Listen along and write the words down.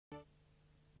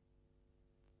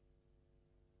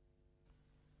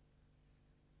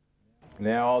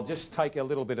Now, I'll just take a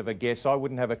little bit of a guess. I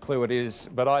wouldn't have a clue it is,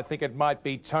 but I think it might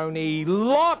be Tony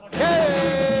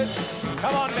Lockett.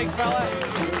 Come on, big fella.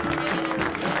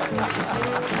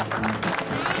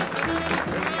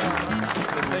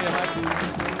 Good to see you, mate.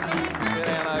 Sit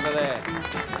down over there.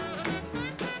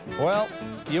 Well,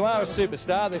 you are a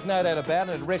superstar, there's no doubt about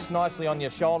it. It rests nicely on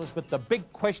your shoulders, but the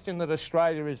big question that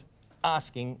Australia is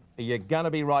asking, are you going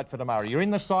to be right for tomorrow? You're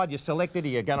in the side, you're selected, are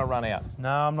you going to run out? No,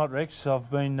 I'm not, Rex. I've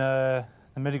been, the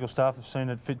medical staff have seen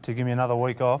it fit to give me another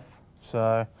week off,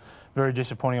 so very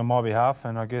disappointing on my behalf.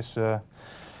 And I guess, you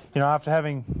know, after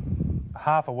having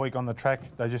half a week on the track,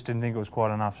 they just didn't think it was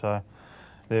quite enough, so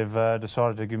they've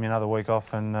decided to give me another week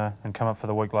off and come up for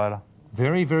the week later.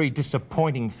 Very, very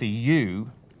disappointing for you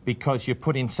because you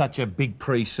put in such a big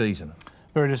pre-season.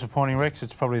 Very disappointing, Rex.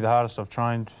 It's probably the hardest I've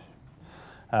trained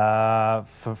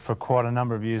for quite a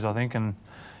number of years, I think, and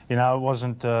you know, it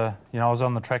wasn't. You know, I was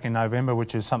on the track in November,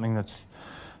 which is something that's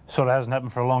sort of hasn't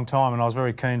happened for a long time, and I was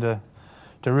very keen to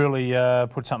really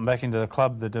put something back into the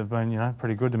club that have been, you know,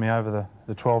 pretty good to me over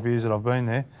the 12 years that I've been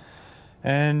there,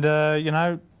 and you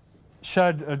know,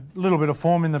 showed a little bit of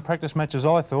form in the practice matches,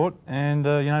 I thought, and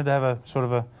you know, to have a sort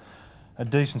of a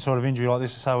decent sort of injury like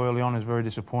this so early on is very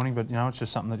disappointing, but you know, it's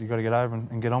just something that you've got to get over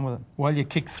and get on with it. Well, you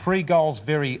kicked 3 goals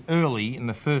very early in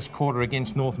the first quarter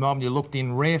against North Melbourne. You looked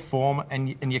in rare form and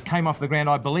you came off the ground.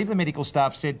 I believe the medical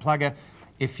staff said, Plugger,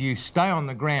 if you stay on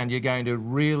the ground, you're going to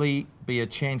really be a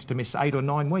chance to miss 8 or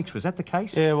 9 weeks. Was that the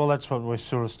case? Yeah, well, that's what we're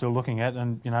sort of still looking at.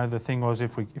 And, you know, the thing was,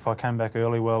 if I came back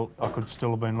early, well, I could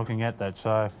still have been looking at that.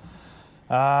 So,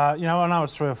 you know, I know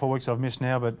it's 3 or 4 weeks I've missed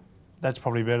now, but that's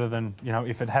probably better than, you know,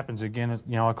 if it happens again,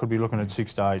 you know, I could be looking at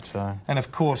 6 to 8, so. And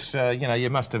of course, you know, you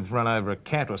must have run over a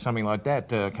cat or something like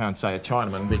that. I can't say a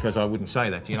Chinaman because I wouldn't say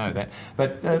that, you know that.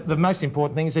 But the most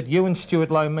important thing is that you and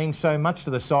Stuart Lowe mean so much to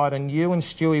the side, and you and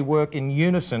Stewie work in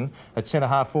unison at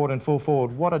centre-half forward and full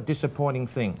forward. What a disappointing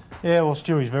thing. Yeah, well,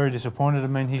 Stewie's very disappointed. I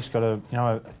mean, he's got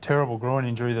a terrible groin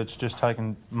injury that's just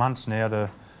taken months now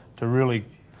to really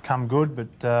come good,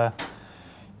 but,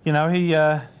 you know,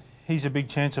 he's a big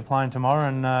chance of playing tomorrow,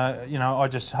 and you know, I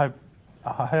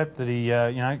hope that he you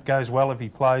know, goes well if he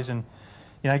plays, and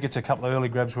you know, gets a couple of early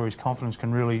grabs where his confidence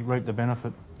can really reap the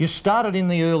benefit. You started in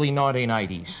the early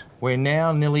 1980s. We're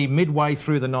now nearly midway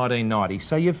through the 1990s,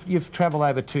 so you've travelled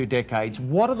over 2 decades.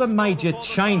 What are the major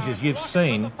changes you've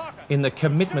seen in the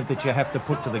commitment that you have to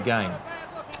put to the game?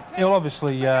 Yeah, well,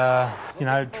 obviously, you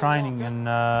know, training and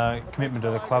commitment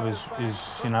to the club is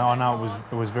you know, I know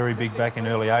it was very big back in the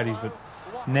early 80s, but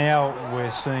now we're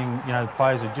seeing, you know, the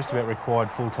players are just about required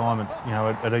full-time at, you know,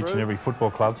 at each and every football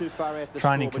club.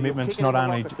 Training commitments not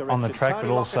only on the track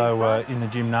but also in the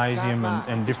gymnasium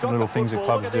and different little things that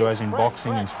clubs do, as in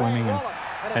boxing and swimming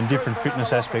and different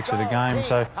fitness aspects of the game.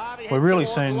 So we're really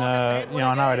seeing, you know,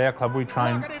 I know at our club we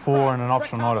train 4 and an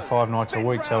optional night of 5 nights a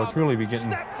week, so it's really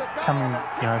coming,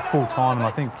 you know, full-time, and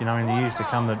I think, you know, in the years to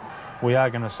come that we are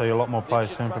going to see a lot more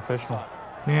players turn professional.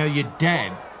 Now, your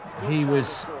dad, he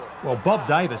was... Well, Bob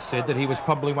Davis said that he was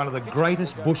probably one of the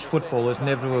greatest bush footballers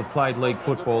never to have played league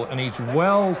football, and he's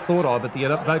well thought of at the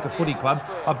Avoca Footy Club.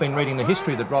 I've been reading the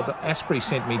history that Rob Asprey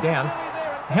sent me down.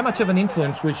 How much of an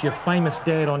influence was your famous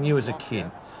dad on you as a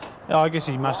kid? I guess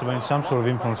he must have been some sort of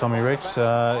influence on me, Rex.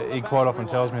 He quite often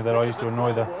tells me that I used to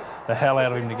annoy the hell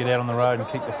out of him to get out on the road and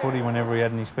kick the footy whenever he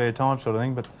had any spare time, sort of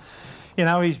thing. But you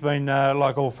know, he's been,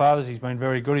 like all fathers, he's been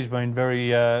very good. He's been very,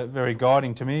 very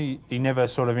guiding to me. He never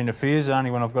sort of interferes. Only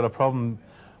when I've got a problem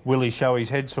will he show his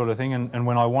head, sort of thing. And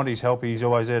when I want his help, he's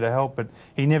always there to help. But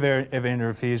he never, ever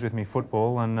interferes with me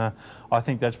football. And I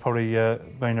think that's probably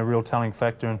been a real telling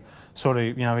factor. And sort of,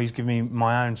 you know, he's given me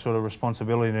my own sort of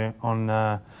responsibility on,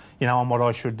 you know, on what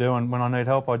I should do. And when I need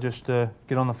help, I just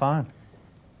get on the phone.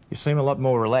 You seem a lot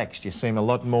more relaxed. You seem a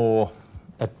lot more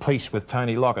at peace with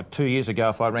Tony Lockett. 2 years ago,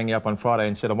 if I rang you up on Friday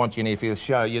and said, I want you in here for the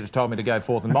show, you'd have told me to go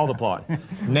forth and multiply.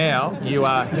 Now, you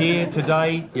are here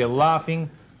today, you're laughing,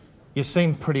 you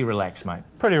seem pretty relaxed, mate.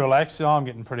 Pretty relaxed. I'm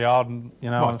getting pretty old, and, you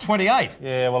know... What, 28?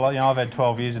 Yeah, well, you know, I've had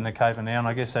 12 years in the Caper now, and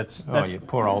I guess that's... Oh, you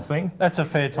poor old thing. That's a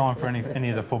fair time for any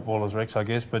of the footballers, Rex, I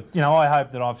guess. But, you know, I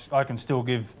hope that I can still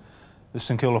give the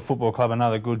St Kilda Football Club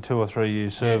another good 2 or 3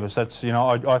 years service. Yeah. That's, you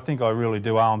know, I think I really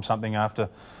do owe them something after...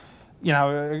 You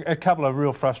know, a couple of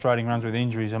real frustrating runs with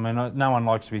injuries. I mean, no one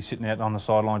likes to be sitting out on the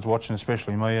sidelines watching,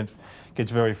 especially me. It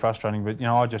gets very frustrating. But, you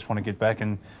know, I just want to get back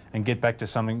and get back to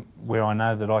something where I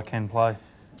know that I can play.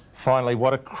 Finally,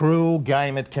 what a cruel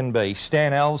game it can be.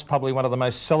 Stan Alves, probably one of the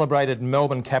most celebrated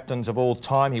Melbourne captains of all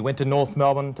time. He went to North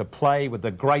Melbourne to play with the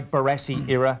great Barassi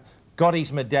era, got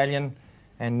his medallion,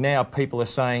 and now people are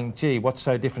saying, gee, what's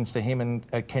so different to him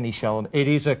and Kenny Sheldon? It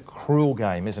is a cruel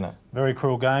game, isn't it? Very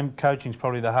cruel game. Coaching's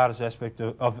probably the hardest aspect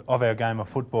of our game of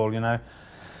football, you know.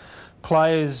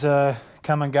 Players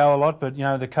come and go a lot, but, you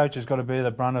know, the coach has got to bear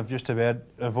the brunt of just about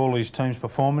of all his team's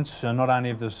performance, not only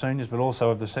of the seniors but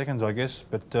also of the seconds, I guess.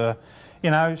 But,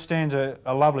 you know, Stan's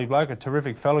a lovely bloke, a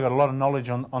terrific fella, got a lot of knowledge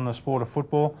on the sport of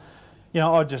football. You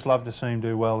know, I'd just love to see him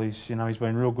do well. He's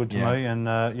been real good to me,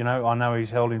 and you know, I know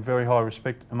he's held in very high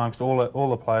respect amongst all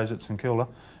the players at St Kilda.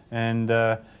 And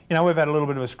you know, we've had a little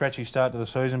bit of a scratchy start to the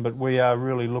season, but we are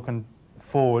really looking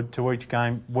forward to each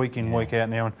game, week in, week out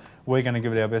now, and we're going to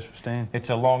give it our best for Stan. It's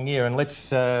a long year, and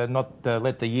let's not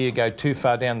let the year go too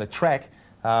far down the track.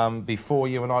 Before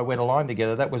you and I went a line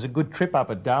together, that was a good trip up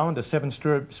at Darwin to Seven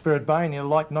Spirit Bay, and you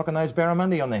like knocking those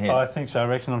barramundi on the head. I think so,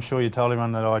 Rex, and I'm sure you told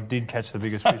everyone that I did catch the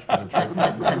biggest fish for the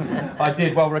trip. I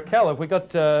did. Well, Raquel, have we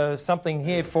got something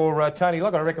here for Tony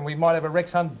Lockett? I reckon we might have a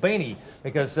Rex Hunt beanie,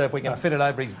 because if we can fit it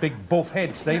over his big buff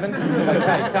head, Stephen.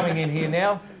 Okay, coming in here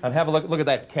now, and have a look at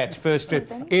that catch, first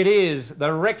strip. It is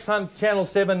the Rex Hunt Channel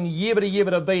 7 yibbity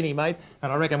beanie, mate,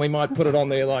 and I reckon we might put it on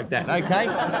there like that, okay?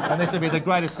 And this will be the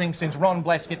greatest thing since Ron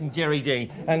Blaskett and Jerry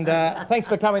G. And thanks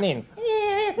for coming in.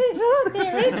 Yeah, thanks a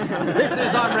lot, Rex. This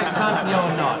is I'm Rex Hunt, and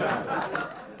you're not.